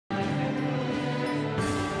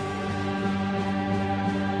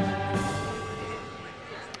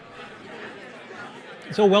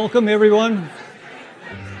So welcome everyone.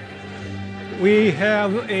 We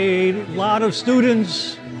have a lot of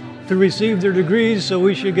students to receive their degrees, so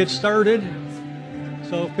we should get started.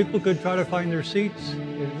 So if people could try to find their seats,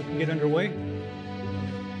 we can get underway.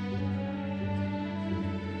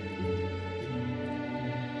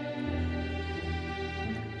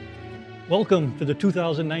 Welcome to the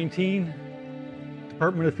 2019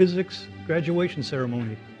 Department of Physics graduation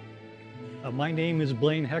ceremony. My name is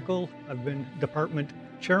Blaine Heckel. I've been department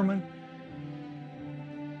chairman,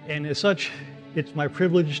 and as such, it's my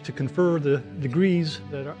privilege to confer the degrees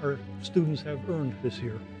that our students have earned this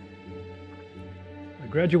year.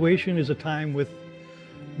 Graduation is a time with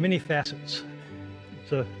many facets.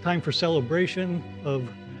 It's a time for celebration of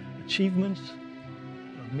achievements.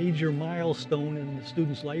 A major milestone in the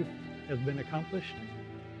student's life has been accomplished.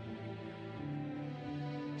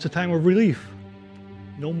 It's a time of relief.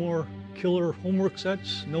 No more killer homework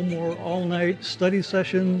sets, no more all-night study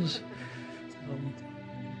sessions.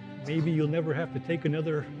 Maybe you'll never have to take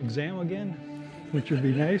another exam again, which would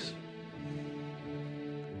be nice.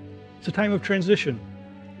 It's a time of transition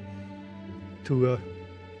to a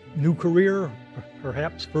new career,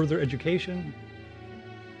 perhaps further education.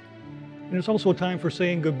 And it's also a time for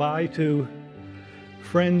saying goodbye to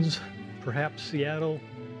friends, perhaps Seattle,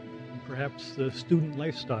 perhaps the student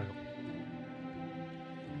lifestyle.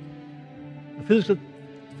 The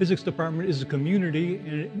physics department is a community,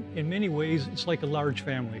 and in many ways, it's like a large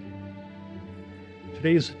family.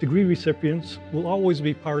 Today's degree recipients will always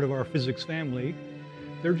be part of our physics family.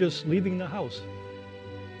 They're just leaving the house.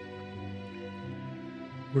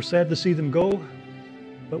 We're sad to see them go,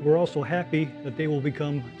 but we're also happy that they will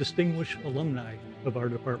become distinguished alumni of our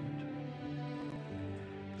department.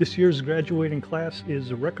 This year's graduating class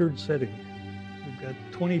is record-setting. We've got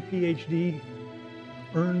 20 Ph.D.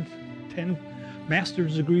 earned, 10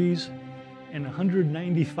 master's degrees, and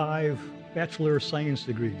 195 Bachelor of Science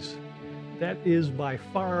degrees. That is by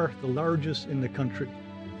far the largest in the country.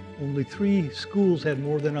 Only 3 schools had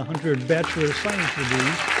more than 100 Bachelor of Science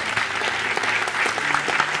degrees.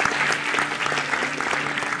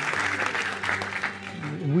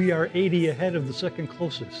 We are 80 ahead of the second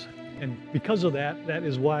closest. And because of that, that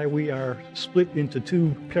is why we are split into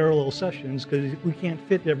 2 parallel sessions, because we can't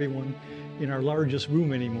fit everyone in our largest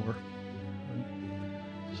room anymore.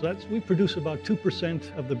 So we produce about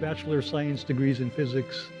 2% of the Bachelor of Science degrees in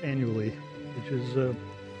physics annually, which is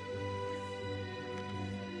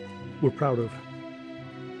we're proud of.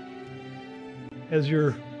 As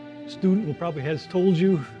your student will probably has told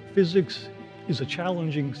you, physics is a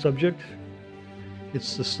challenging subject.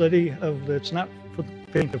 It's the study of, it's not for the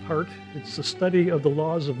faint of heart, it's the study of the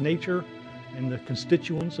laws of nature and the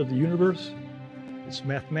constituents of the universe. It's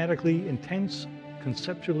mathematically intense,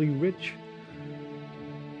 conceptually rich,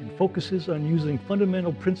 and focuses on using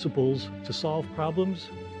fundamental principles to solve problems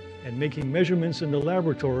and making measurements in the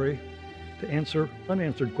laboratory to answer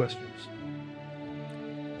unanswered questions.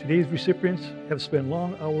 Today's recipients have spent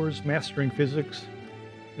long hours mastering physics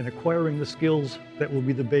and acquiring the skills that will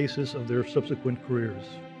be the basis of their subsequent careers.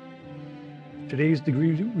 Today's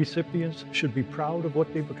degree recipients should be proud of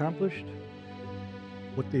what they've accomplished,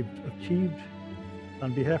 what they've achieved.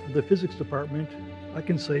 On behalf of the physics department, I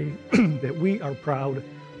can say that we are proud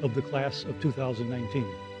of the class of 2019.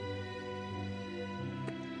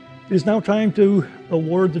 It is now time to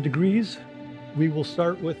award the degrees. We will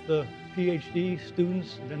start with the PhD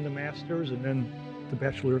students, then the masters, and then the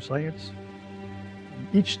Bachelor of Science.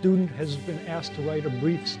 Each student has been asked to write a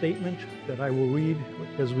brief statement that I will read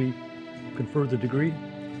as we confer the degree.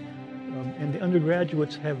 And the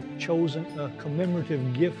undergraduates have chosen a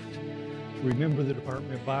commemorative gift to remember the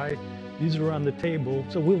department by. These are on the table.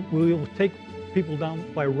 So we'll take people down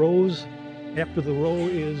by rows. After the row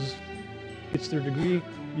gets their degree,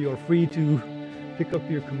 you are free to pick up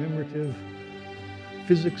your commemorative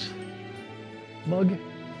physics mug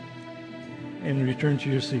and return to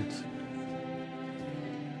your seats.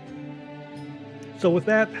 So with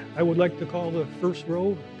that, I would like to call the first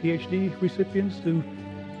row PhD recipients to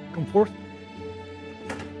come forth.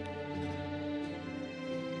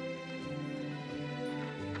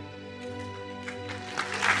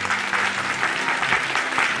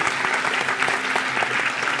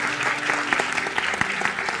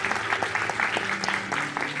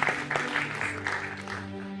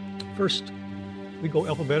 First, we go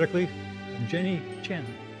alphabetically. Jenny Chen.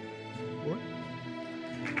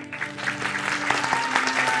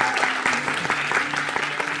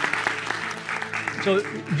 So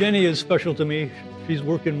Jenny is special to me. She's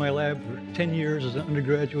worked in my lab for 10 years as an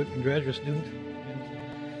undergraduate and graduate student.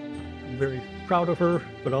 And I'm very proud of her,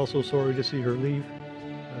 but also sorry to see her leave.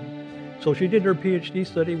 So she did her PhD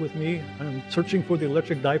study with me on searching for the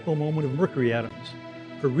electric dipole moment of mercury atoms.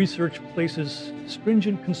 Her research places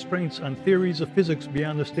stringent constraints on theories of physics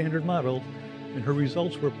beyond the standard model, and her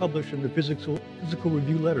results were published in the Physical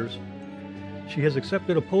Review Letters. She has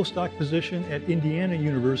accepted a postdoc position at Indiana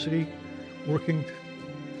University, working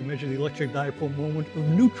to measure the electric dipole moment of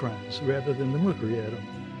neutrons rather than the mercury atom.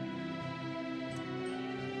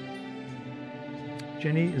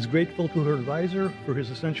 Jenny is grateful to her advisor for his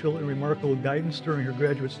essential and remarkable guidance during her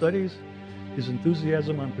graduate studies. His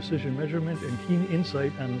enthusiasm on precision measurement and keen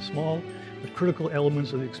insight on the small but critical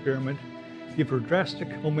elements of the experiment give her drastic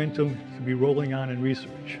momentum to be rolling on in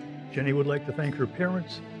research. Jenny would like to thank her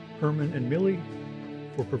parents, Herman and Millie,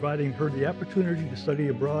 for providing her the opportunity to study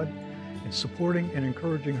abroad and supporting and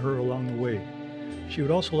encouraging her along the way. She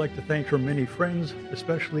would also like to thank her many friends,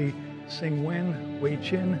 especially Sing Wen, Wei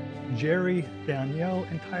Chin, Jerry, Danielle,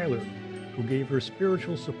 and Tyler, who gave her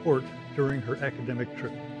spiritual support during her academic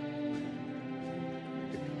trip.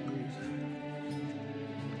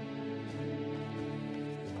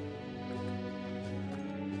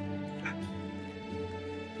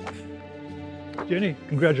 Jenny,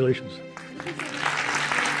 congratulations.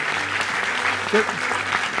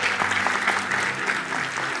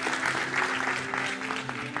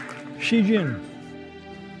 Shi Jin.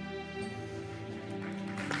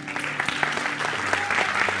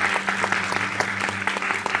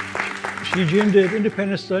 Shi Jin did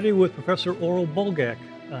independent study with Professor Oral Bulgak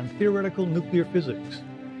on theoretical nuclear physics.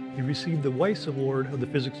 He received the Weiss Award of the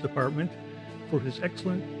Physics Department for his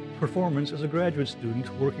excellent performance as a graduate student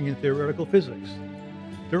working in theoretical physics.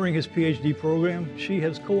 During his PhD program, Shi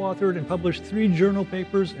has co-authored and published 3 journal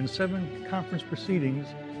papers and 7 conference proceedings,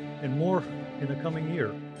 and more in the coming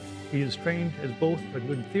year. He is trained as both a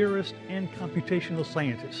good theorist and computational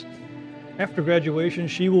scientist. After graduation,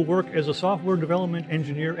 Shi will work as a software development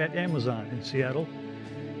engineer at Amazon in Seattle.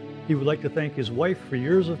 He would like to thank his wife for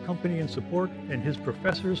years of company and support, and his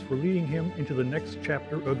professors for leading him into the next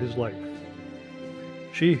chapter of his life.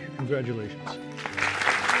 Shi, congratulations.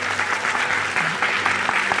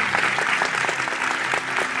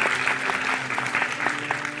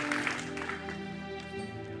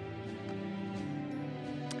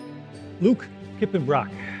 Luke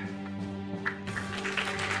Kippenbrock.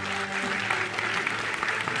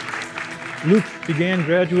 Luke began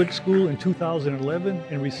graduate school in 2011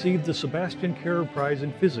 and received the Sebastian Kerr Prize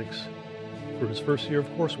in Physics for his first year of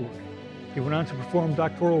coursework. He went on to perform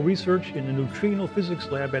doctoral research in the neutrino physics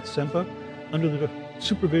lab at SEMPA under the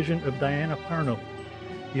supervision of Diana Parno.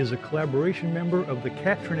 He is a collaboration member of the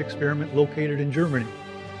Katrin experiment located in Germany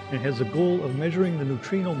and has a goal of measuring the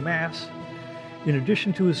neutrino mass. In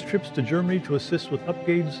addition to his trips to Germany to assist with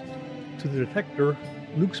upgrades to the detector,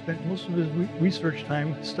 Luke spent most of his research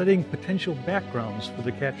time studying potential backgrounds for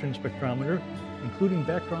the Katrin spectrometer, including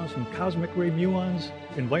backgrounds from cosmic ray muons,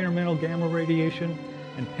 environmental gamma radiation,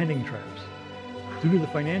 and Penning traps. Due to the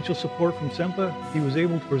financial support from SEMPA, he was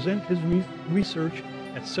able to present his research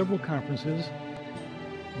at several conferences,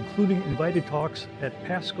 including invited talks at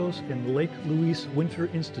PASCOS and the Lake Louise Winter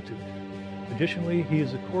Institute. Additionally, he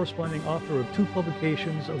is a corresponding author of 2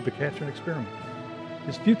 publications of the Katrin experiment.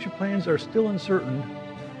 His future plans are still uncertain,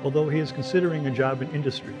 although he is considering a job in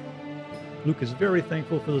industry. Luke is very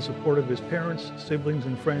thankful for the support of his parents, siblings,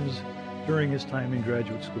 and friends during his time in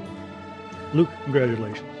graduate school. Luke,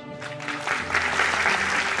 congratulations.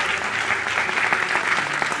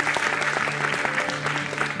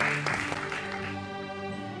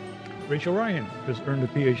 Rachel Ryan has earned a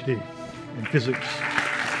Ph.D. in physics.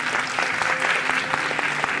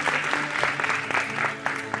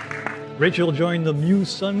 Rachel joined the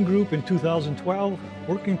Mu-Sun group in 2012,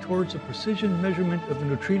 working towards a precision measurement of the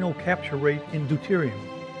neutrino capture rate in deuterium.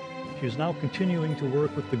 She is now continuing to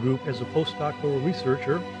work with the group as a postdoctoral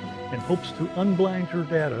researcher and hopes to unblind her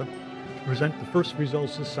data to present the first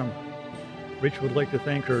results this summer. Rachel would like to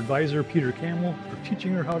thank her advisor, Peter Camel, for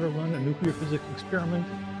teaching her how to run a nuclear physics experiment,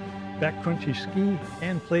 backcountry ski,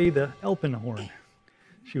 and play the Alpenhorn.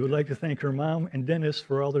 She would like to thank her mom and Dennis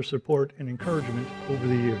for all their support and encouragement over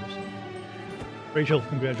the years. Rachel,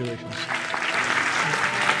 congratulations.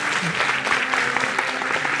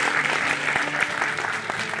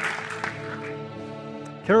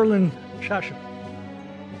 Carolyn Shasha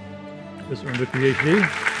has earned a PhD.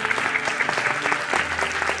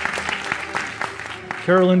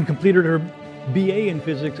 Carolyn completed her BA in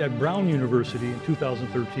physics at Brown University in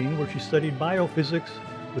 2013, where she studied biophysics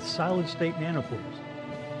with solid-state nanopores.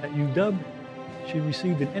 At UW, she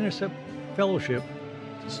received an NSF fellowship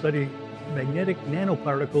to study magnetic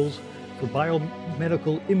nanoparticles for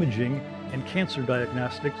biomedical imaging and cancer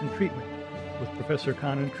diagnostics and treatment with Professor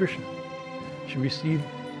Kannan Krishna. She received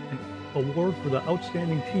an award for the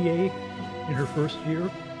Outstanding TA in her first year,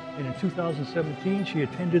 and in 2017 she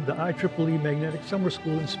attended the IEEE Magnetic Summer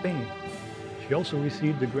School in Spain. She also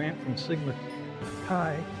received a grant from Sigma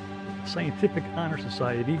Chi Scientific Honor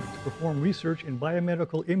Society to perform research in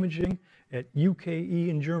biomedical imaging at UKE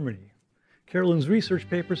in Germany. Carolyn's research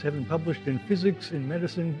papers have been published in Physics in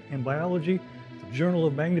Medicine and Biology, the Journal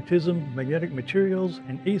of Magnetism, Magnetic Materials,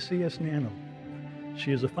 and ACS Nano.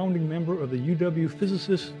 She is a founding member of the UW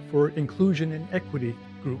Physicists for Inclusion and Equity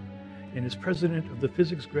group and is president of the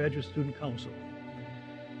Physics Graduate Student Council.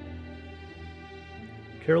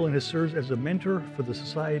 Carolyn has served as a mentor for the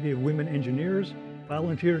Society of Women Engineers,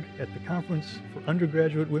 volunteered at the Conference for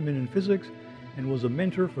Undergraduate Women in Physics, and was a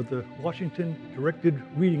mentor for the Washington Directed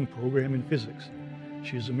Reading Program in Physics.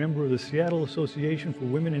 She is a member of the Seattle Association for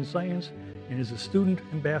Women in Science and is a student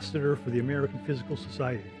ambassador for the American Physical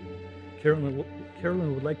Society.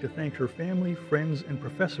 Carolyn would like to thank her family, friends, and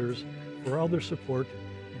professors for all their support,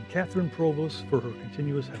 and Catherine Provost for her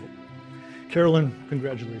continuous help. Carolyn,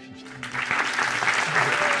 congratulations.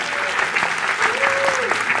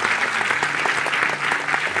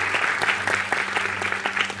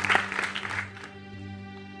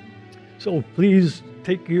 So please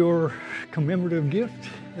take your commemorative gift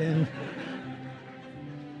and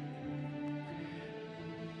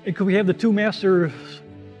could we have the two master's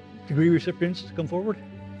degree recipients to come forward?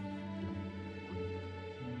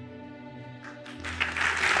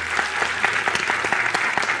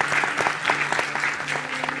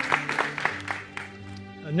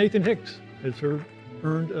 Nathan Hicks has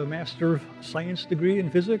earned a Master of Science degree in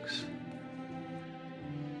physics.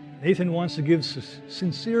 Nathan wants to give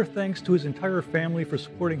sincere thanks to his entire family for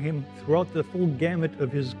supporting him throughout the full gamut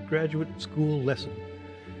of his graduate school lesson.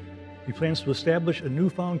 He plans to establish a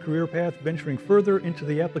newfound career path, venturing further into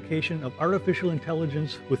the application of artificial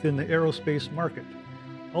intelligence within the aerospace market.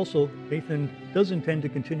 Also, Nathan does intend to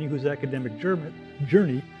continue his academic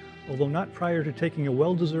journey, although not prior to taking a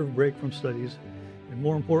well-deserved break from studies, and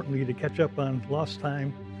more importantly, to catch up on lost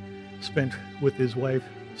time spent with his wife,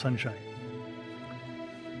 Sunshine.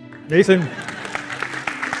 Nathan.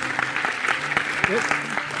 Yep.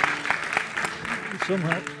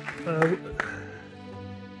 Somehow. Oh,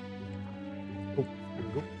 there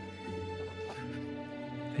we go.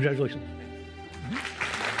 Congratulations.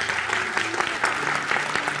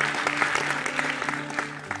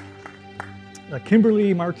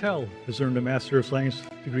 Kimberly Martell has earned a Master of Science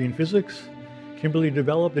degree in physics. Kimberly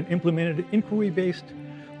developed and implemented inquiry-based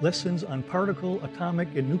lessons on particle, atomic,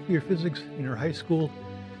 and nuclear physics in her high school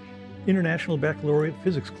International Baccalaureate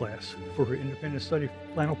Physics class for her independent study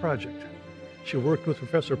final project. She worked with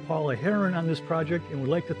Professor Paula Heron on this project and would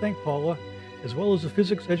like to thank Paula, as well as the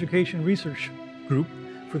Physics Education Research Group,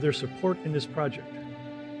 for their support in this project.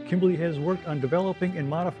 Kimberly has worked on developing and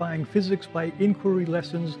modifying physics by inquiry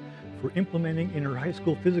lessons for implementing in her high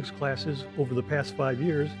school physics classes over the past 5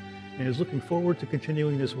 years and is looking forward to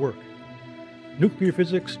continuing this work. Nuclear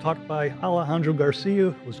physics taught by Alejandro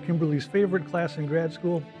Garcia was Kimberly's favorite class in grad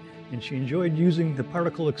school, and she enjoyed using the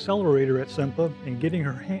particle accelerator at SEMPA and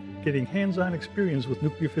getting hands-on experience with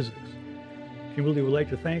nuclear physics. Kimberly would like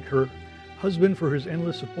to thank her husband for his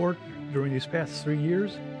endless support during these past 3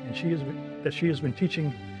 years, and she has been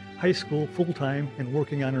teaching high school full-time and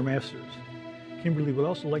working on her master's. Kimberly would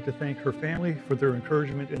also like to thank her family for their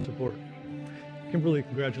encouragement and support. Kimberly,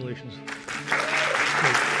 congratulations.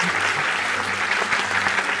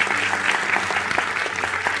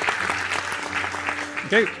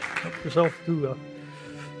 Okay, help yourself to.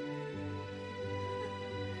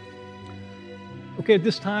 Okay, at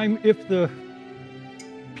this time, if the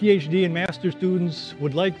PhD and master students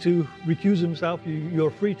would like to recuse themselves,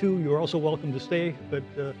 you're free to. You're also welcome to stay, but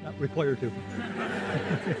not required to.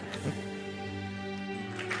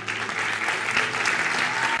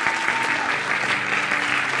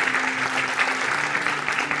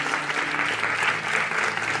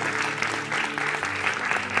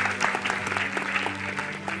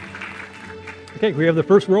 Okay, we have the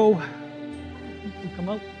first row come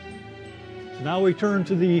up. So now we turn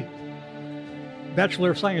to the Bachelor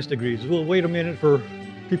of Science degrees. We'll wait a minute for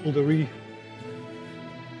people to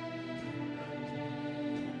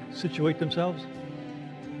situate themselves.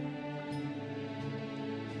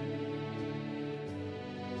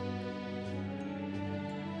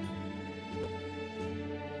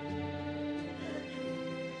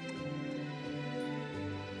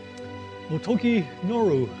 Motoki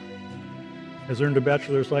Noru has earned a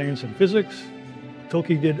Bachelor of Science in Physics.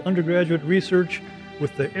 Toki did undergraduate research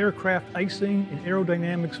with the Aircraft Icing and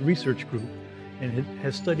Aerodynamics Research Group and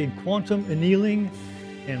has studied quantum annealing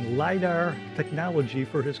and LiDAR technology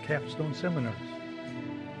for his capstone seminars.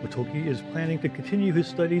 Motoki is planning to continue his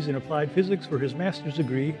studies in applied physics for his master's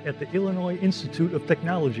degree at the Illinois Institute of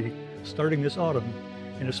Technology starting this autumn,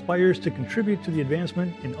 and aspires to contribute to the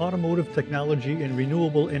advancement in automotive technology and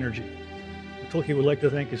renewable energy. Motoki would like to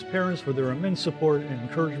thank his parents for their immense support and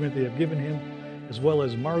encouragement they have given him, as well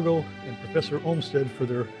as Margot and Professor Olmsted for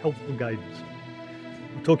their helpful guidance.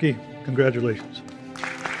 Motoki, congratulations.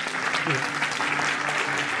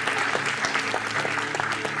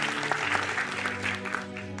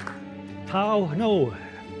 Tao No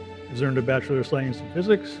has earned a Bachelor of Science in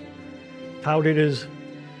Physics. Tao did his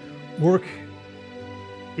work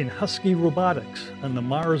in Husky Robotics on the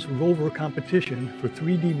Mars rover competition for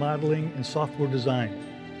 3D modeling and software design.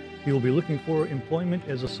 He will be looking for employment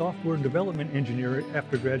as a software development engineer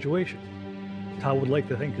after graduation. Tao would like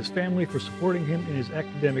to thank his family for supporting him in his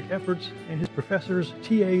academic efforts, and his professors,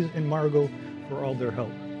 TAs, and Margot for all their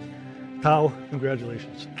help. Tao,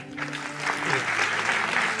 congratulations.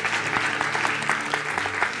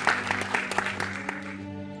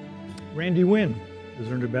 Randy Wynn has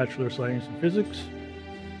earned a Bachelor of Science in Physics.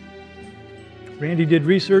 Randy did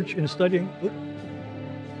research in studying.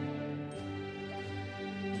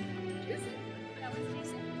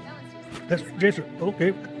 That's Jason.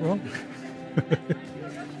 Okay, wrong.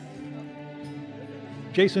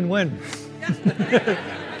 Jason Wynn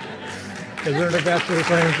has earned a Bachelor of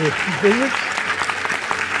Science in Physics.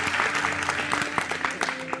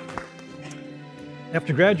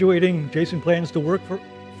 After graduating, Jason plans to work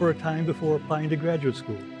for a time before applying to graduate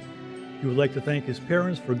school. He would like to thank his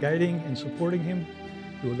parents for guiding and supporting him.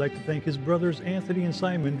 He would like to thank his brothers Anthony and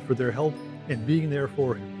Simon for their help and being there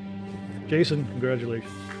for him. Jason,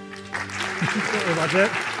 congratulations. Sorry about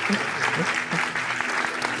that.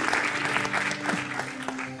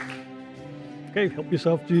 Okay, help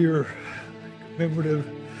yourself to your commemorative,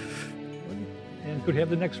 and could have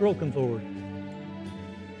the next row come forward.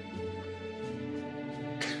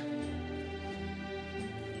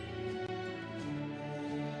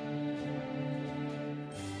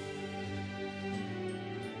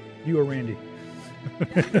 You are Randy.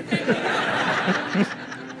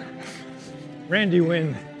 Randy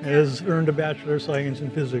Wynn has earned a Bachelor of Science in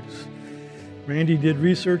Physics. Randy did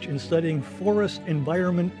research in studying forest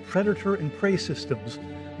environment predator and prey systems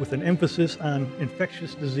with an emphasis on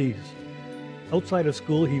infectious disease. Outside of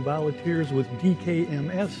school, he volunteers with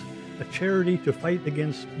DKMS, a charity to fight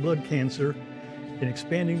against blood cancer, and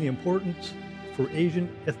expanding the importance for Asian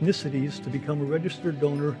ethnicities to become a registered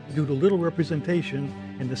donor due to little representation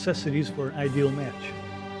and necessities for an ideal match.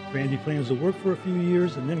 Randy plans to work for a few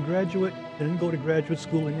years and then go to graduate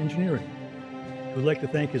school in engineering. He would like to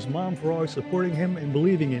thank his mom for always supporting him and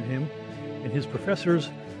believing in him, and his professors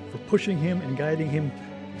for pushing him and guiding him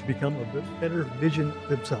to become a better vision of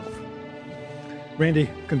himself. Randy,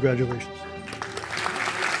 congratulations.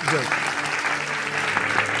 Good.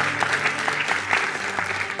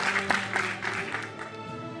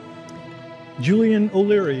 Julian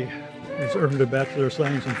O'Leary has earned a Bachelor of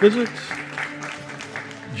Science in Physics.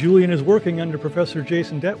 Julian is working under Professor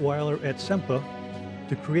Jason Detweiler at SEMPA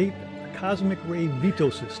to create a cosmic ray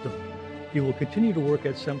veto system. He will continue to work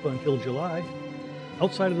at SEMPA until July.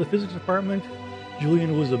 Outside of the physics department,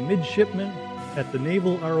 Julian was a midshipman at the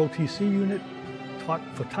Naval ROTC unit, taught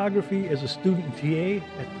photography as a student TA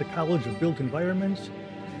at the College of Built Environments,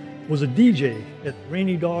 was a DJ at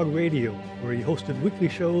Rainy Dog Radio, where he hosted weekly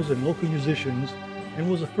shows and local musicians, and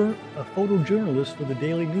was a photojournalist for the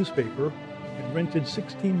daily newspaper and rented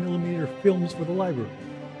 16mm films for the library.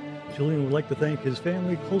 Julian would like to thank his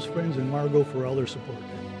family, close friends, and Margot for all their support.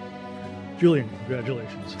 Julian,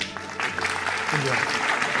 congratulations. Congrats.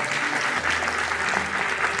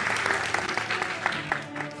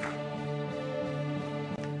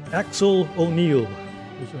 Axel O'Neill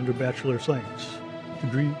is under Bachelor of Science,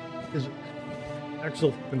 degree Physics.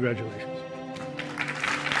 Axel, congratulations.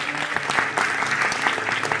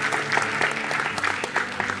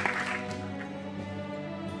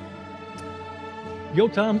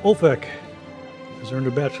 Yotam Ofek has earned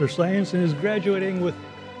a Bachelor of Science and is graduating with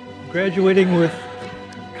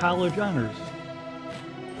college honors,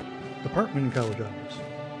 department in college honors.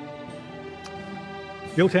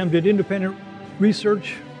 Yotam did independent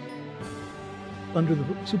research under the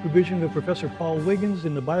supervision of Professor Paul Wiggins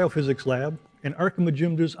in the biophysics lab and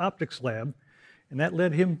Archimajumder's optics lab, and that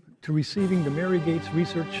led him to receiving the Mary Gates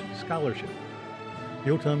Research Scholarship.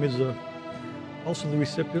 Yotam is also the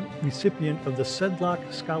recipient of the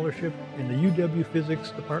Sedlock Scholarship and the UW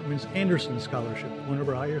Physics Department's Anderson Scholarship, one of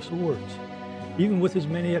our highest awards. Even with his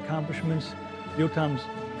many accomplishments, Yotam's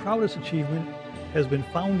proudest achievement has been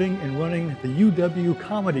founding and running the UW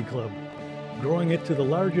Comedy Club, growing it to the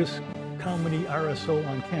largest comedy RSO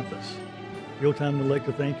on campus. Yotam would like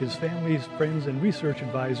to thank his family, friends, and research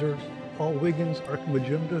advisors, Paul Wiggins, Arkham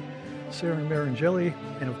Majumda, Sarah Marangelli,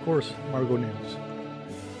 and of course, Margot Nims.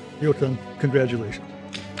 Yotam, congratulations.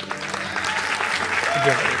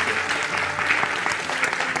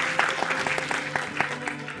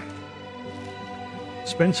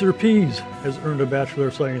 Spencer Pease has earned a Bachelor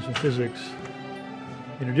of Science in Physics.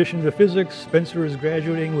 In addition to physics, Spencer is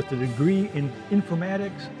graduating with a degree in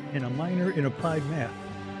informatics and a minor in applied math.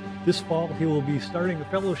 This fall, he will be starting a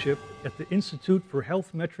fellowship at the Institute for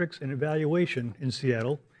Health Metrics and Evaluation in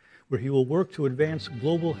Seattle, where he will work to advance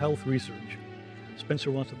global health research.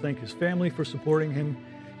 Spencer wants to thank his family for supporting him,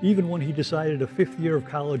 even when he decided a 5th year of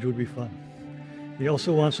college would be fun. He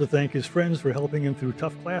also wants to thank his friends for helping him through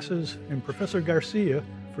tough classes and Professor Garcia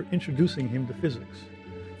for introducing him to physics.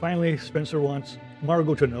 Finally, Spencer wants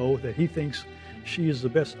Margot to know that he thinks she is the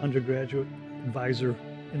best undergraduate advisor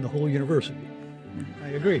in the whole university. I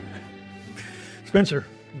agree. Spencer,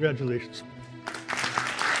 congratulations.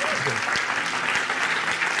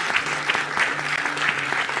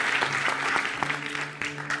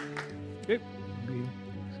 Okay, be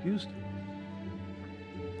excused.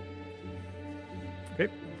 Okay,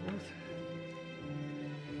 forth.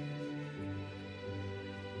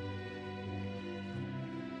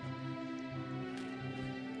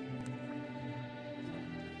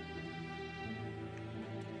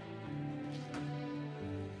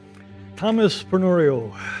 Thomas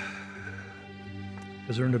Pernorio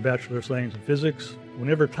has earned a Bachelor of Science in Physics.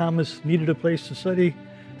 Whenever Thomas needed a place to study,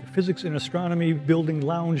 the Physics and Astronomy Building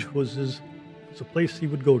Lounge was a place he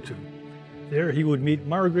would go to. There he would meet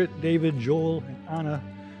Margaret, David, Joel, and Anna,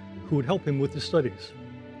 who would help him with his studies.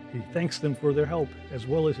 He thanks them for their help, as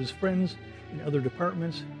well as his friends in other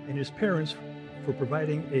departments and his parents for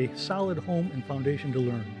providing a solid home and foundation to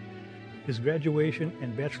learn. His graduation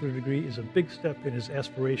and bachelor degree is a big step in his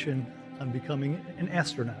aspiration on becoming an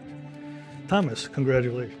astronaut. Thomas,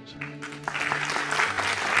 congratulations.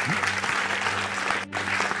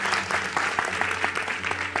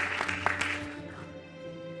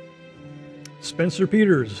 Spencer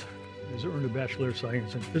Peters has earned a Bachelor of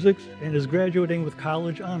Science in Physics and is graduating with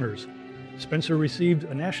college honors. Spencer received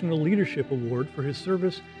a National Leadership Award for his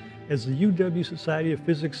service as the UW Society of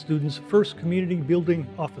Physics students' first community building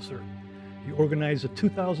officer. He organized the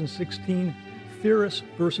 2016 Theorists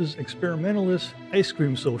versus Experimentalists Ice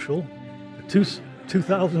Cream Social, the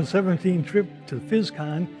 2017 trip to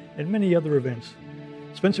PhysCon, and many other events.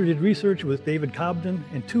 Spencer did research with David Cobden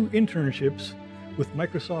and 2 internships with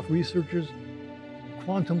Microsoft Researchers'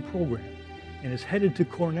 Quantum Program, and is headed to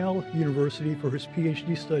Cornell University for his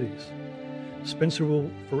Ph.D. studies. Spencer will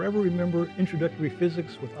forever remember introductory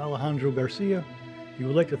physics with Alejandro Garcia. He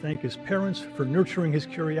would like to thank his parents for nurturing his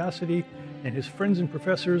curiosity and his friends and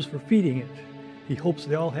professors for feeding it. He hopes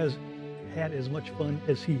they all had as much fun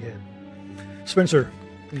as he had. Spencer,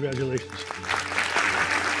 congratulations.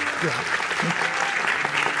 Yeah.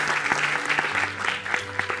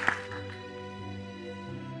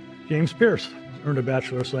 James Pierce earned a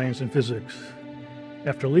Bachelor of Science in Physics.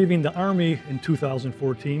 After leaving the Army in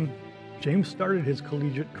 2014, James started his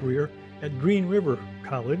collegiate career at Green River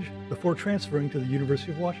College before transferring to the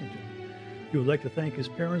University of Washington. He would like to thank his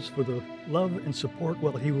parents for the love and support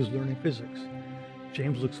while he was learning physics.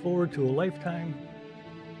 James looks forward to a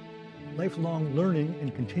lifelong learning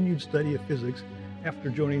and continued study of physics after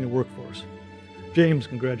joining the workforce. James,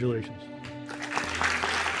 congratulations.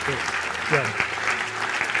 Yeah.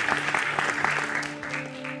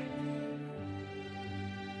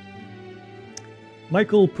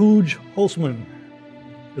 Michael Pooge Holzman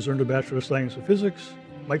has earned a Bachelor of Science in Physics.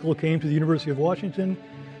 Michael came to the University of Washington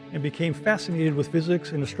and became fascinated with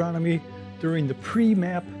physics and astronomy during the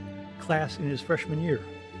pre-MAP class in his freshman year.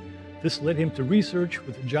 This led him to research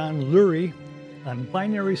with John Lurie on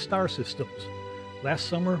binary star systems. Last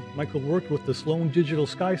summer, Michael worked with the Sloan Digital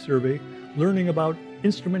Sky Survey, learning about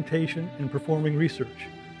instrumentation and performing research.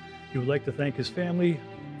 He would like to thank his family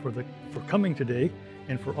for coming today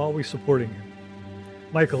and for always supporting him.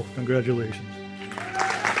 Michael, congratulations.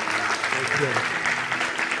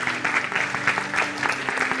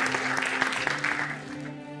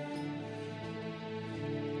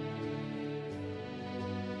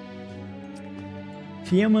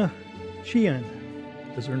 Tiema Chian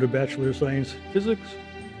has earned a Bachelor of Science in Physics.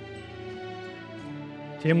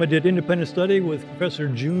 Tiema did independent study with Professor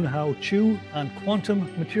Jun-Hao Chu on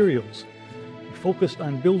quantum materials. He focused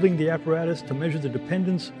on building the apparatus to measure the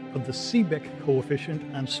dependence of the Seebeck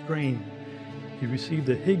coefficient on strain. He received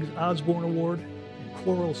the Higgs-Osborn Award and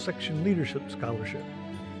Choral Section Leadership Scholarship.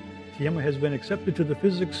 Tiema has been accepted to the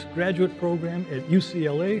physics graduate program at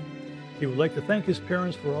UCLA. He would like to thank his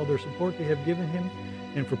parents for all their support they have given him,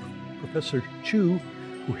 and for Professor Chu,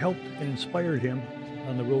 who helped and inspired him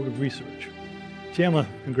on the road of research. Tiema,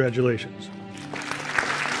 congratulations.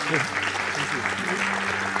 Thank you.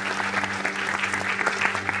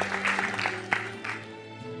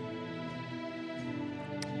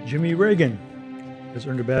 Jimmy Reagan has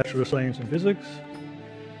earned a Bachelor of Science in Physics.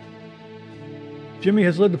 Jimmy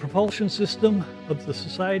has led the propulsion system of the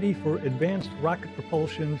Society for Advanced Rocket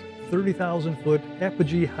Propulsion's 30,000-foot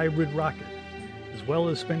Apogee hybrid rocket, as well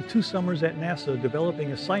as spent 2 summers at NASA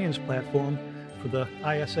developing a science platform for the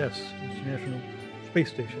ISS, International Space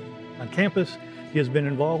Station. On campus, he has been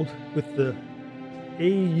involved with the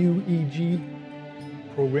AUEG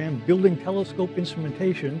program, building telescope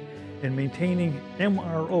instrumentation and maintaining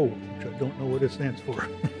MRO, which I don't know what it stands for.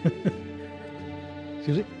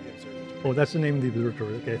 Excuse me? Oh, that's the name of the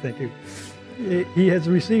observatory. Okay, thank you. He has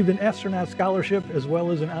received an astronaut scholarship as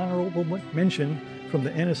well as an honorable mention from the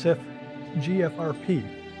NSF GFRP.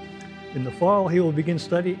 In the fall, he will begin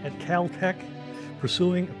study at Caltech,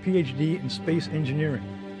 pursuing a Ph.D. in space engineering.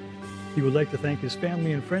 He would like to thank his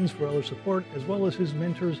family and friends for all their support, as well as his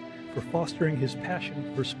mentors for fostering his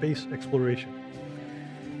passion for space exploration.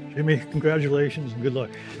 Jimmy, congratulations and good luck.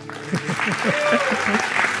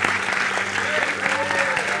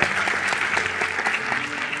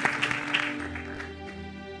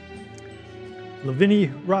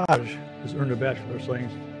 Lavini Raj has earned a Bachelor of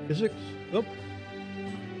Science in Physics. Oh,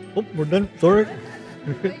 we're done. Sorry.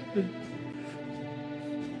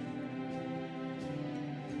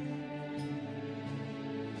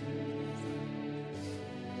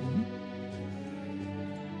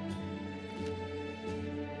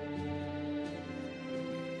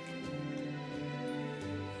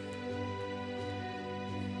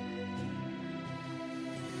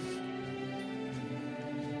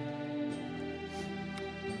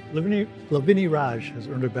 Lavini Raj has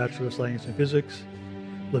earned a Bachelor of Science in Physics.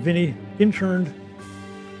 Lavini interned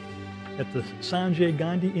at the Sanjay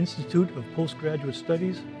Gandhi Institute of Postgraduate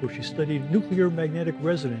Studies, where she studied nuclear magnetic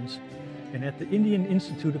resonance, and at the Indian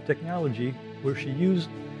Institute of Technology, where she used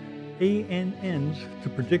ANNs to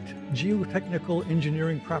predict geotechnical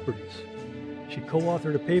engineering properties. She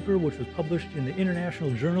co-authored a paper which was published in the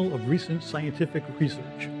International Journal of Recent Scientific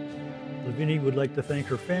Research. Lavini would like to thank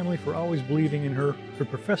her family for always believing in her, her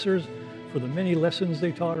professors for the many lessons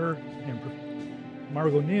they taught her, and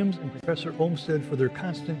Margot Nims and Professor Olmsted for their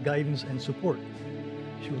constant guidance and support.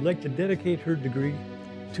 She would like to dedicate her degree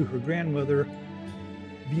to her grandmother,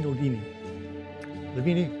 Vinodini.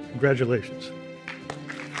 Lavini, congratulations.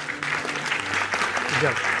 Good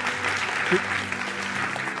job.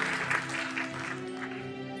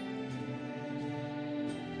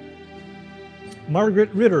 Margaret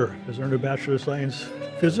Ritter has earned a Bachelor of Science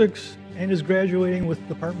in Physics and is graduating with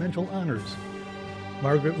departmental honors.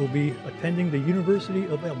 Margaret will be attending the University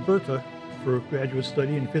of Alberta for graduate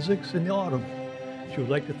study in physics in the autumn. She would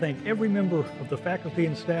like to thank every member of the faculty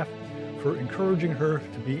and staff for encouraging her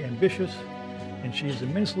to be ambitious, and she is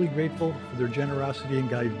immensely grateful for their generosity and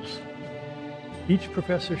guidance. Each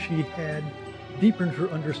professor she had deepened her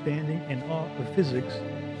understanding and awe of physics,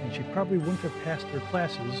 and she probably wouldn't have passed her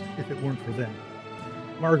classes if it weren't for them.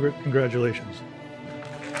 Margaret, congratulations.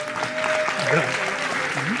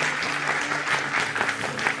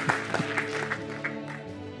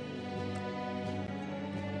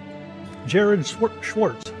 Jared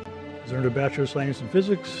Schwartz has earned a Bachelor of Science in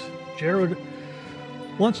Physics. Jared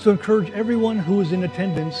wants to encourage everyone who is in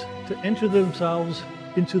attendance to enter themselves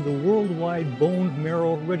into the worldwide bone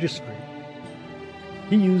marrow registry.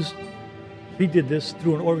 He did this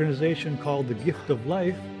through an organization called the Gift of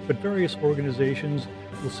Life, but various organizations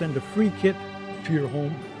will send a free kit to your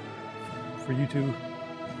home for you to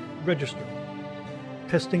register.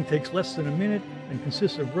 Testing takes less than a minute and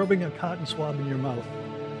consists of rubbing a cotton swab in your mouth.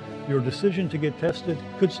 Your decision to get tested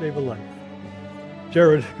could save a life.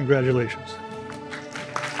 Jared, congratulations.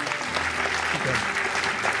 Okay.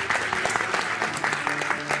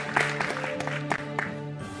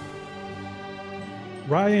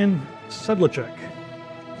 Ryan Sedlacek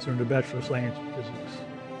has earned a Bachelor of Science in Physics.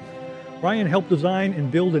 Ryan helped design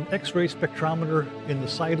and build an X-ray spectrometer in the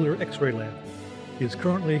Seidler X-ray lab. He is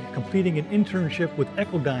currently completing an internship with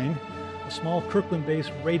Echodyne, a small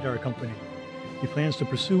Kirkland-based radar company. He plans to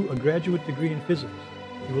pursue a graduate degree in physics.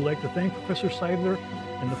 He would like to thank Professor Seidler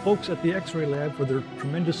and the folks at the X-ray lab for their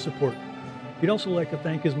tremendous support. He'd also like to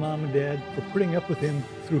thank his mom and dad for putting up with him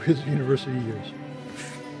through his university years.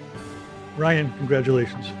 Ryan,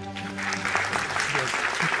 congratulations.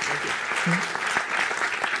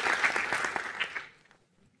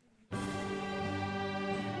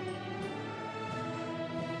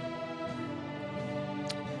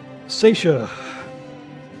 Seisha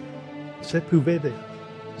Sepulveda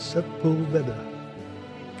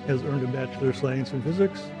has earned a Bachelor of Science in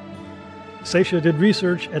Physics. Seisha did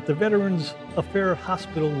research at the Veterans Affairs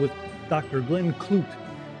Hospital with Dr. Glenn Clute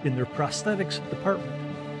in their prosthetics department.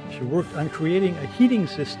 She worked on creating a heating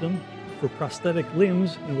system for prosthetic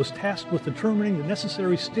limbs and was tasked with determining the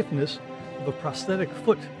necessary stiffness of a prosthetic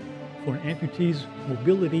foot for an amputee's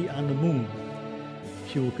mobility on the moon.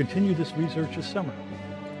 She will continue this research this summer.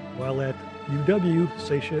 While at UW,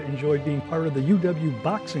 Seisha enjoyed being part of the UW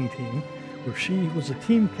boxing team, where she was a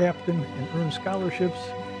team captain and earned scholarships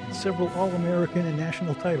and several All-American and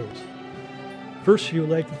national titles. First, she would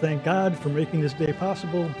like to thank God for making this day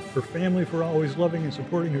possible, her family for always loving and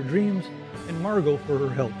supporting her dreams, and Margot for her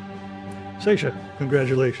help. Seisha,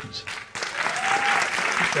 congratulations.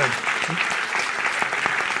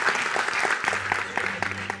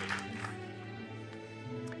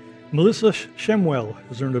 Melissa Shemwell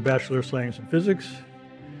has earned a Bachelor of Science in Physics.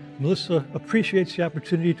 Melissa appreciates the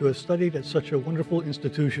opportunity to have studied at such a wonderful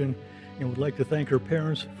institution and would like to thank her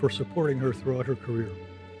parents for supporting her throughout her career.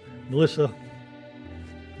 Melissa,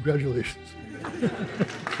 congratulations.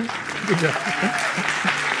 Good job.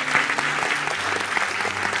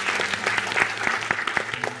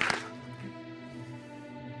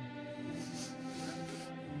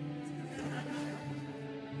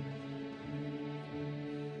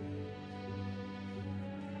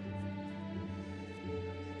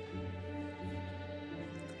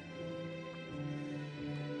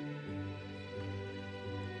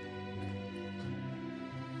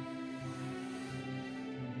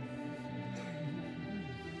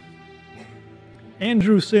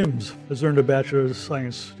 Andrew Sims has earned a Bachelor of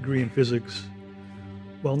Science degree in Physics.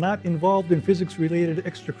 While not involved in physics-related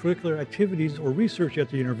extracurricular activities or research at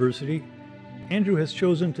the university, Andrew has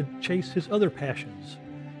chosen to chase his other passions.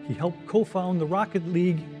 He helped co-found the Rocket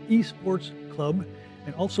League esports club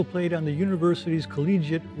and also played on the university's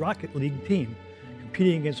collegiate Rocket League team,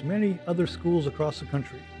 competing against many other schools across the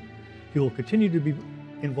country. He will continue to be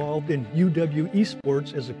involved in UW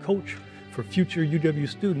esports as a coach for future UW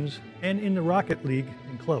students and in the Rocket League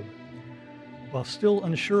and club. While still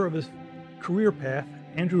unsure of his career path,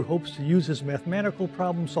 Andrew hopes to use his mathematical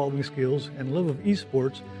problem-solving skills and love of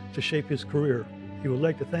esports to shape his career. He would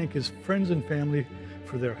like to thank his friends and family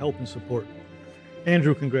for their help and support.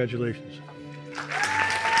 Andrew, congratulations.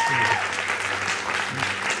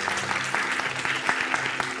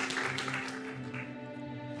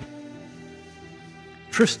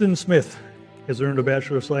 Tristan Smith has earned a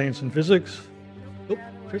Bachelor of Science in Physics. Oh,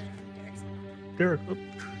 Chris. Derek. Oh.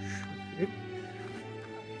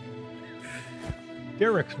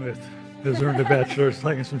 Derek Smith has earned a Bachelor of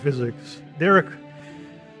Science in Physics. Derek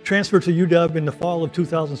transferred to UW in the fall of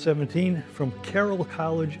 2017 from Carroll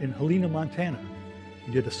College in Helena, Montana.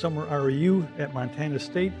 He did a summer REU at Montana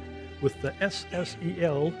State with the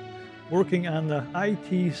SSEL, working on the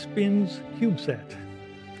IT Spins CubeSat.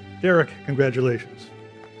 Derek, congratulations.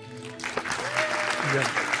 Yeah.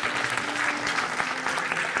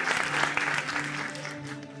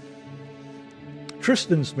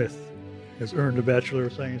 Tristan Smith has earned a Bachelor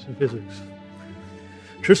of Science in Physics.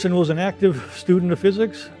 Tristan was an active student of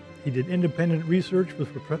physics. He did independent research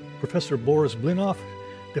with Professor Boris Blinoff,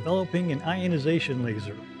 developing an ionization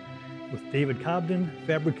laser, with David Cobden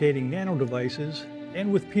fabricating nanodevices,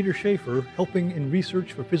 and with Peter Schaefer helping in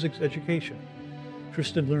research for physics education.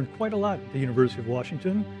 Tristan learned quite a lot at the University of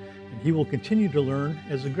Washington, and he will continue to learn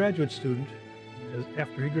as a graduate student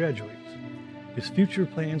after he graduates. His future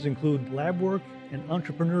plans include lab work and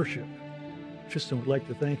entrepreneurship. Tristan would like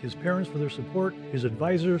to thank his parents for their support, his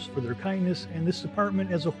advisors for their kindness, and this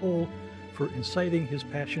department as a whole for inciting his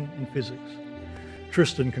passion in physics.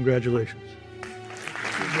 Tristan, congratulations.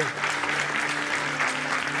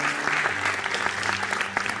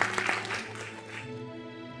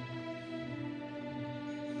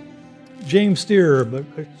 James Steer, but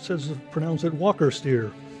it says pronounce it Walker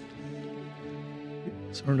Steer.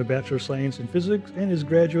 He's earned a Bachelor of Science in Physics and is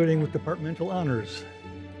graduating with departmental honors.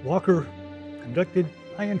 Walker conducted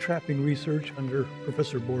ion trapping research under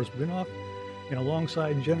Professor Boris Blinoff and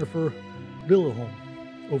alongside Jennifer Lilleholm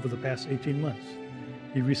over the past 18 months.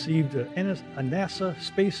 He received a NASA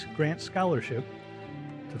Space Grant Scholarship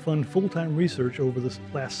to fund full-time research over this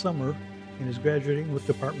last summer and is graduating with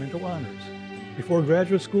departmental honors. Before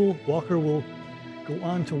graduate school, Walker will go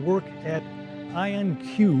on to work at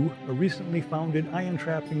IonQ, a recently founded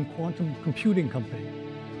ion-trapping quantum computing company.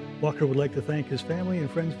 Walker would like to thank his family and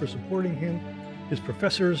friends for supporting him, his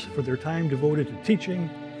professors for their time devoted to teaching,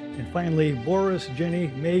 and finally, Boris, Jenny,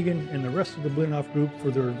 Megan, and the rest of the Blinoff group for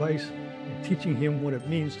their advice in teaching him what it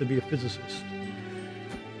means to be a physicist.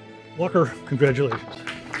 Walker, congratulations.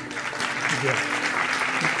 Good job.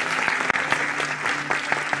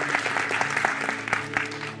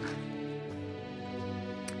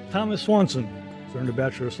 Thomas Swanson has earned a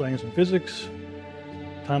Bachelor of Science in Physics.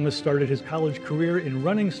 Thomas started his college career in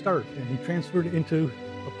running start, and he transferred into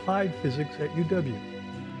applied physics at UW.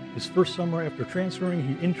 His first summer after transferring,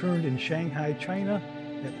 he interned in Shanghai, China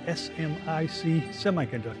at SMIC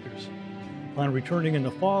Semiconductors. Upon returning in the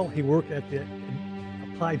fall, he worked at the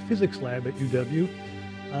Applied Physics Lab at UW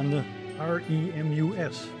on the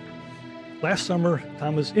REMUS. Last summer,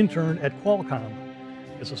 Thomas interned at Qualcomm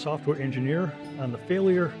as a software engineer on the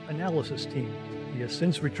failure analysis team. He has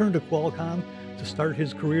since returned to Qualcomm to start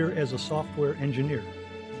his career as a software engineer.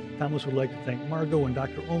 Thomas would like to thank Margot and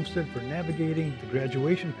Dr. Olmsted for navigating the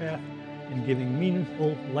graduation path and giving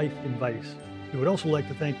meaningful life advice. He would also like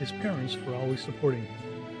to thank his parents for always supporting him.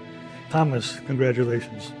 Thomas,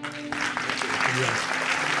 congratulations.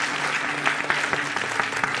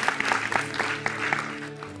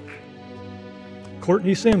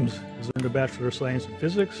 Courtney Sims has earned a Bachelor of Science in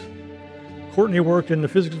Physics. Courtney worked in the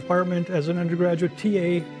physics department as an undergraduate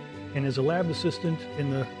TA and as a lab assistant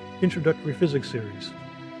in the introductory physics series.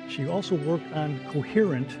 She also worked on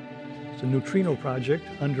Coherent, it's a neutrino project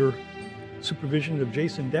under supervision of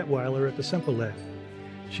Jason Detweiler at the Semper Lab.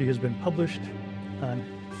 She has been published on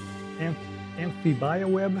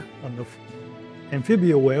Amphibioweb,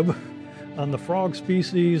 on the frog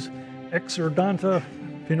species Exodonta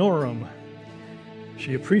pinorum.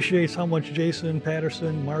 She appreciates how much Jason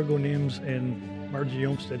Patterson, Margot Nims, and Margie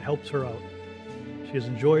Olmsted helps her out. She has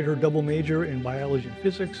enjoyed her double major in biology and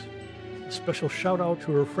physics. A special shout out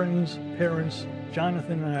to her friends, parents,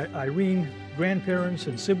 Jonathan and Irene, grandparents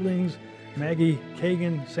and siblings, Maggie,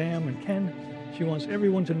 Kagan, Sam, and Ken. She wants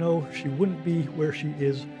everyone to know she wouldn't be where she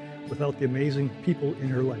is without the amazing people in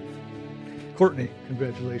her life. Courtney,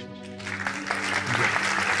 congratulations.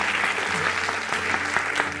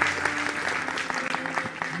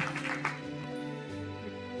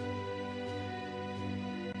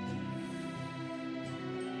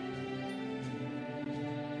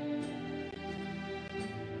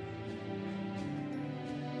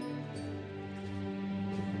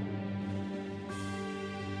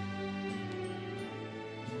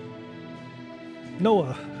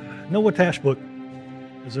 Noah Tashbook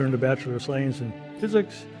has earned a Bachelor of Science in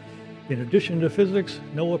Physics. In addition to physics,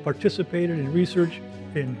 Noah participated in research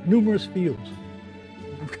in numerous fields,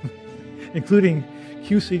 including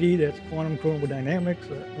QCD, that's quantum chromodynamics,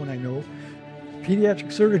 that one I know,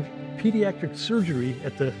 pediatric surgery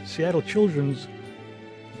at the Seattle Children's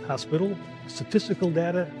Hospital, statistical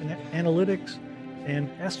data and analytics, and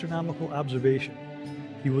astronomical observation.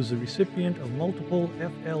 He was the recipient of multiple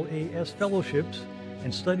FLAS fellowships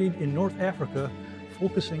and studied in North Africa,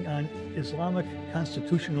 focusing on Islamic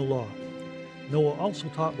constitutional law. Noah also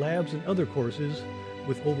taught labs and other courses,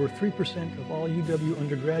 with over 3% of all UW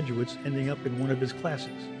undergraduates ending up in one of his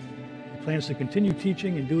classes. He plans to continue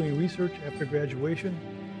teaching and doing research after graduation.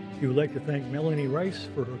 He would like to thank Melanie Rice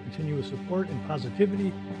for her continuous support and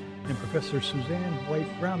positivity, and Professor Suzanne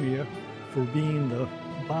White-Gramia for being the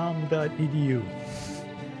bomb.edu.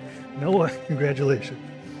 Noah, congratulations.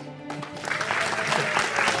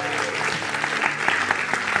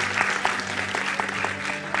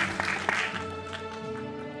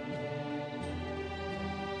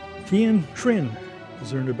 Tian Trin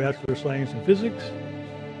has earned a Bachelor of Science in Physics.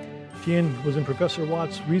 Tian was in Professor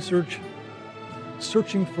Watt's research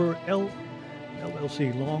searching for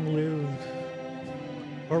LLC, long-lived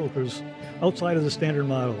particles, outside of the standard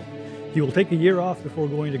model. He will take a year off before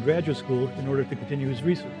going to graduate school in order to continue his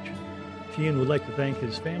research. Tian would like to thank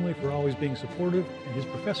his family for always being supportive, and his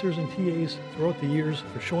professors and TAs throughout the years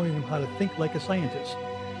for showing him how to think like a scientist.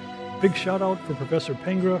 Big shout out for Professor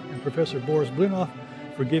Pengra and Professor Boris Blinoff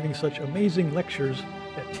for giving such amazing lectures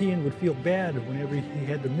that Tian would feel bad whenever he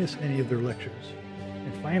had to miss any of their lectures.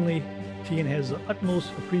 And finally, Tian has the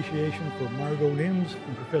utmost appreciation for Margot Nims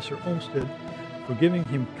and Professor Olmsted for giving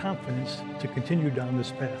him confidence to continue down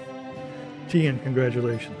this path. Tian,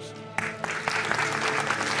 congratulations.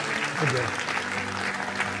 Good job.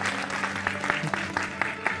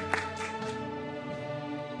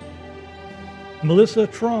 Melissa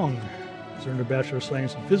Trong has earned a Bachelor of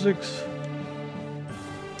Science in Physics.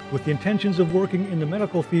 With the intentions of working in the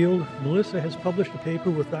medical field, Melissa has published a paper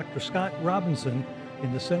with Dr. Scott Robinson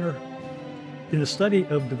in the Center in the Study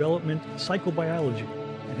of Development Psychobiology,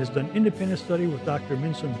 and has done independent study with Dr.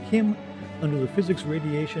 Minsung Kim under the Physics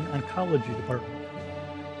Radiation Oncology Department.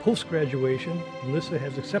 Post-graduation, Melissa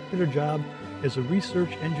has accepted a job as a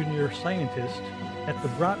research engineer scientist at the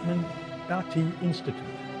Brotman Dati Institute.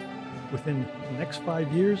 Within the next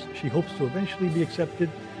 5 years, she hopes to eventually be accepted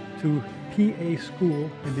to PA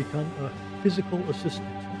school and become a physical assistant.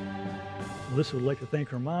 Melissa would like to thank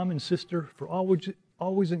her mom and sister for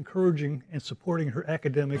always encouraging and supporting her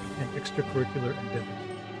academic and extracurricular endeavors.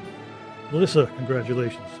 Melissa,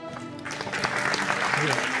 congratulations.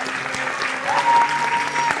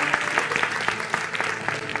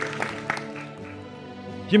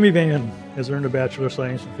 Jimmy Van has earned a Bachelor of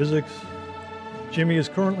Science in Physics. Jimmy is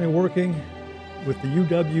currently working with the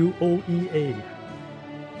UW OEA,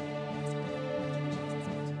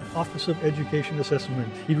 Office of Education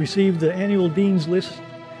Assessment. He received the annual Dean's List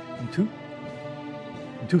in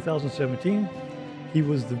 2017. He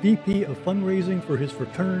was the VP of fundraising for his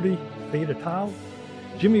fraternity, Theta Tau.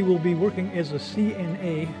 Jimmy will be working as a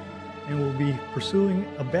CNA and will be pursuing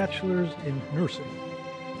a bachelor's in nursing.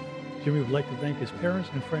 Jimmy would like to thank his parents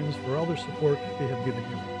and friends for all their support they have given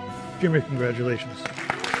him. Jimmy, congratulations.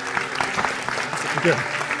 Good.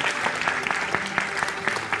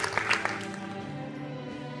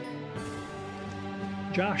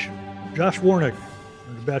 Josh Warnick,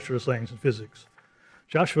 a Bachelor of Science in Physics.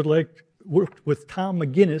 Josh would like to work with Tom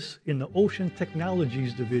McGinnis in the Ocean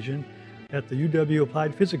Technologies Division at the UW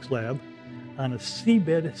Applied Physics Lab on a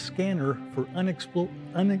seabed scanner for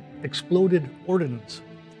unexploded ordnance.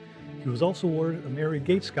 He was also awarded a Mary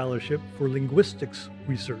Gates Scholarship for linguistics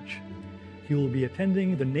research. He will be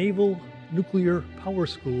attending the Naval Nuclear Power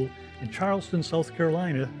School in Charleston, South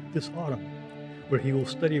Carolina this autumn, where he will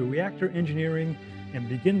study reactor engineering and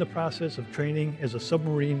begin the process of training as a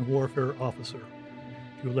submarine warfare officer.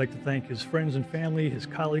 He would like to thank his friends and family, his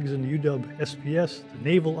colleagues in the UW SPS, the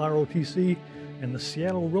Naval ROTC, and the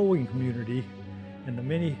Seattle rowing community, and the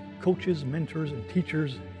many coaches, mentors, and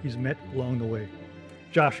teachers he's met along the way.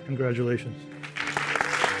 Josh, congratulations.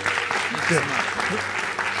 Good.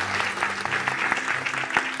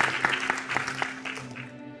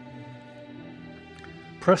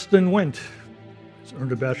 Preston Wendt has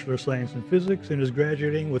earned a Bachelor of Science in Physics and is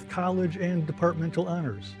graduating with college and departmental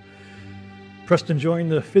honors. Preston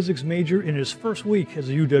joined the physics major in his first week as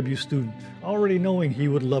a UW student, already knowing he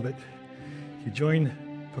would love it. He joined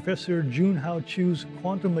Professor Jun Hao Chu's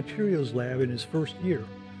Quantum Materials Lab in his first year.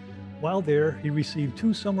 While there, he received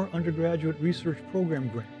 2 summer undergraduate research program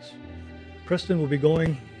grants. Preston will be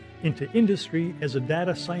going into industry as a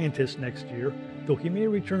data scientist next year, though he may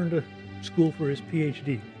return to school for his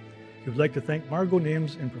Ph.D. He would like to thank Margot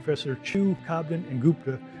Nims and Professor Chu, Cobden, and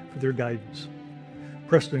Gupta for their guidance.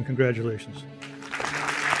 Preston, congratulations.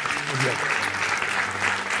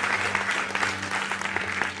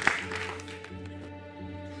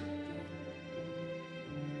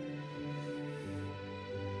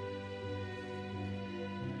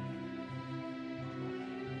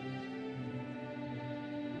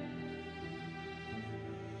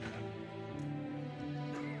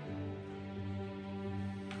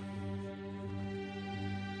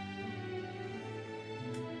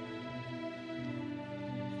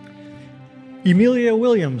 Emilia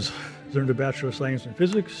Williams has earned a Bachelor of Science in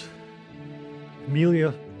Physics.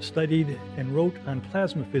 Emilia studied and wrote on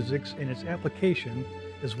plasma physics and its application,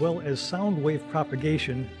 as well as sound wave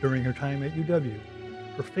propagation during her time at UW.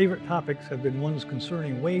 Her favorite topics have been ones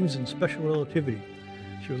concerning waves and special relativity.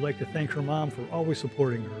 She would like to thank her mom for always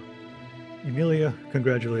supporting her. Emilia,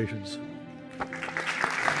 congratulations.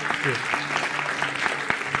 Good.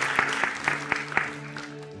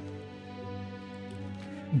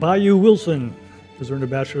 Bayou Wilson has earned a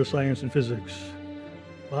Bachelor of Science in Physics.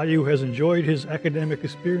 Bayou has enjoyed his academic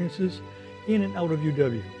experiences in and out of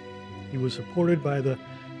UW. He was supported by the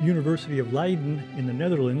University of Leiden in the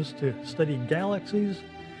Netherlands to study galaxies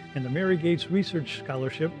and the Mary Gates Research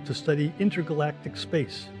Scholarship to study intergalactic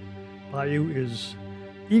space. Bayou is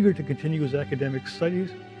eager to continue his academic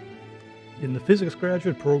studies in the physics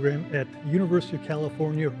graduate program at University of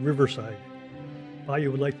California, Riverside.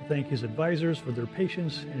 Bayou would like to thank his advisors for their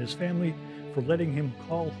patience and his family for letting him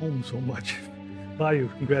call home so much. Bayou,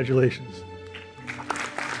 congratulations.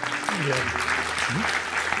 Yeah.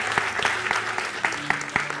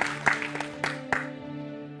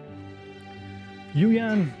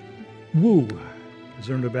 Yuyan Wu has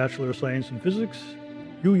earned a Bachelor of Science in Physics.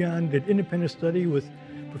 Yuyan did independent study with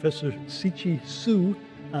Professor Sichi Su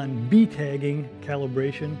on B-tagging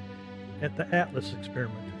calibration at the ATLAS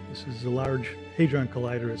experiment. This is the Large Hadron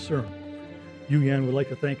Collider at CERN. Yuyan would like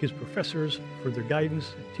to thank his professors for their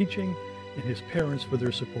guidance and teaching, and his parents for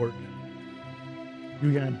their support.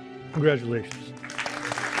 Yuyan, congratulations.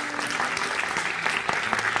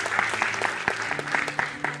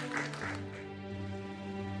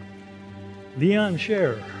 Leon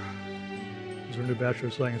Scher. has earned a Bachelor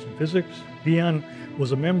of Science in Physics. Leon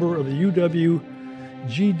was a member of the UW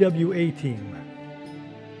GWA team,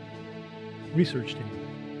 research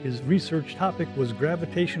team. His research topic was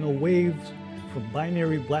gravitational waves from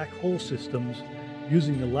binary black hole systems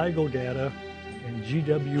using the LIGO data and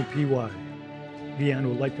GWPY. Leon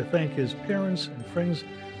would like to thank his parents and friends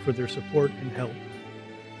for their support and help.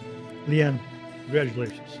 Leon,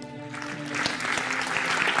 congratulations.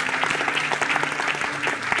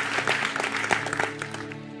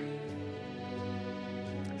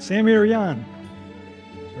 Samir Yan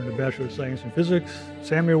earned a Bachelor of Science in Physics.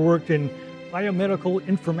 Samir worked in biomedical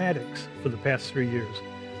informatics for the past 3 years,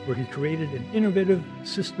 where he created an innovative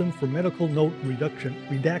system for medical note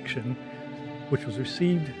redaction, which was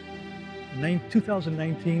received the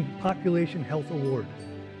 2019 Population Health Award.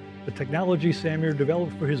 The technology Samir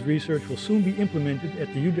developed for his research will soon be implemented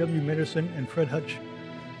at the UW Medicine and Fred Hutch.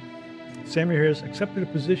 Samir has accepted a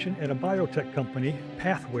position at a biotech company,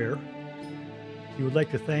 Pathware. He would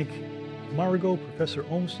like to thank Margot, Professor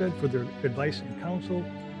Olmsted for their advice and counsel,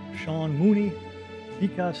 Sean Mooney,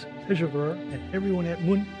 Vikas Pejavar, and everyone at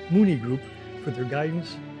Mooney Group for their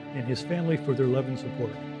guidance, and his family for their love and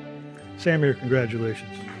support. Samir,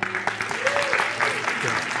 congratulations.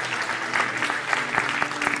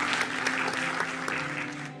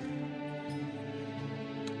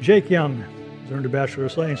 Jake Young has earned a Bachelor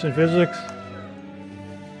of Science in Physics.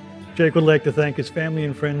 Jake would like to thank his family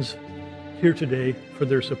and friends here today for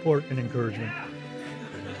their support and encouragement.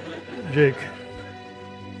 Jake,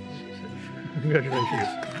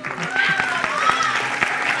 congratulations.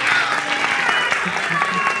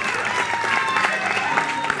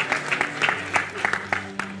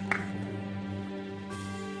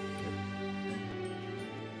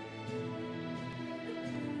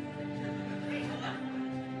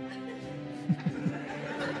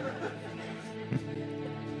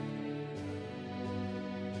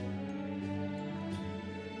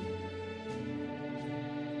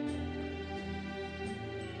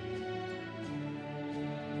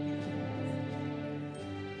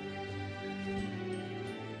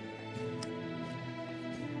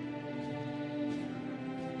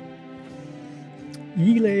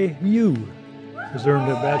 Yile Yu has earned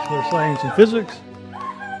a Bachelor of Science in Physics.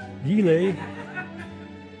 Yile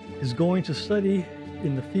is going to study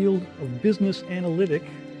in the field of business analytic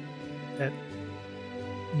at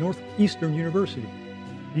Northeastern University.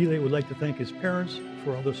 Yile would like to thank his parents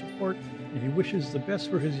for all their support, and he wishes the best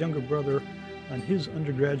for his younger brother on his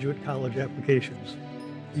undergraduate college applications.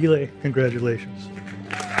 Yile, congratulations.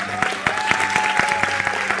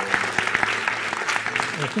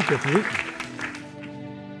 I think that's neat.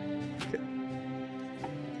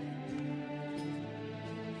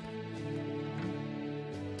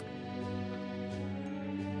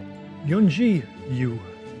 Yunji Yu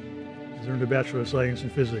has earned a Bachelor of Science in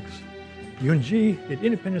Physics. Yunji did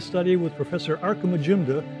independent study with Professor Arka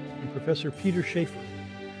Majumdar and Professor Peter Schaefer.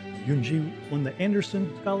 Yunji won the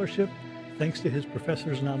Anderson Scholarship thanks to his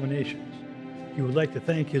professor's nominations. He would like to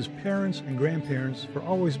thank his parents and grandparents for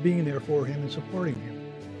always being there for him and supporting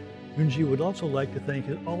him. Yunji would also like to thank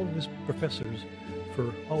all of his professors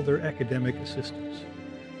for all their academic assistance.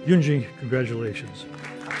 Yunji, congratulations.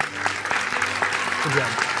 Good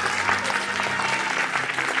job.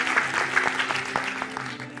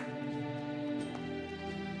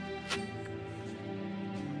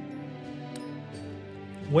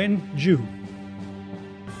 Wen Ju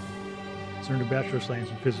has earned a Bachelor of Science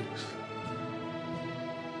in Physics.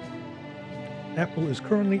 Apple is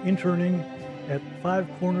currently interning at Five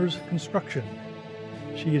Corners Construction.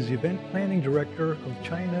 She is the Event Planning Director of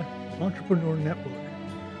China Entrepreneur Network.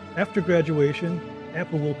 After graduation,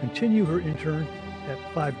 Apple will continue her intern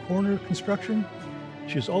at Five Corner Construction.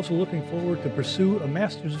 She is also looking forward to pursue a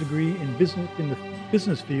master's degree in the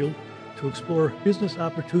business field to explore business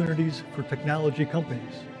opportunities for technology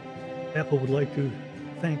companies. Apple would like to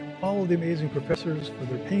thank all of the amazing professors for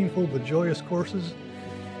their painful but joyous courses,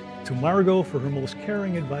 to Margot for her most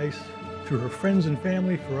caring advice, to her friends and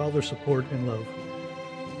family for all their support and love.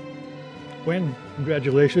 Gwen,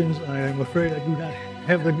 congratulations. I am afraid I do not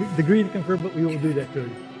have the degree to confer, but we will do that to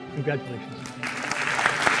you. Congratulations.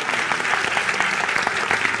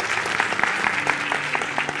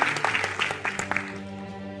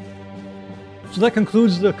 So that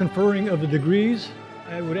concludes the conferring of the degrees.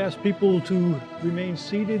 I would ask people to remain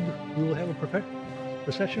seated. We will have a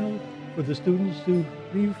processional for the students to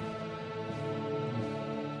leave.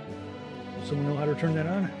 Someone know how to turn that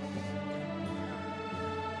on?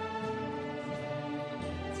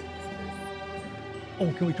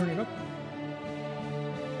 Oh, can we turn it up?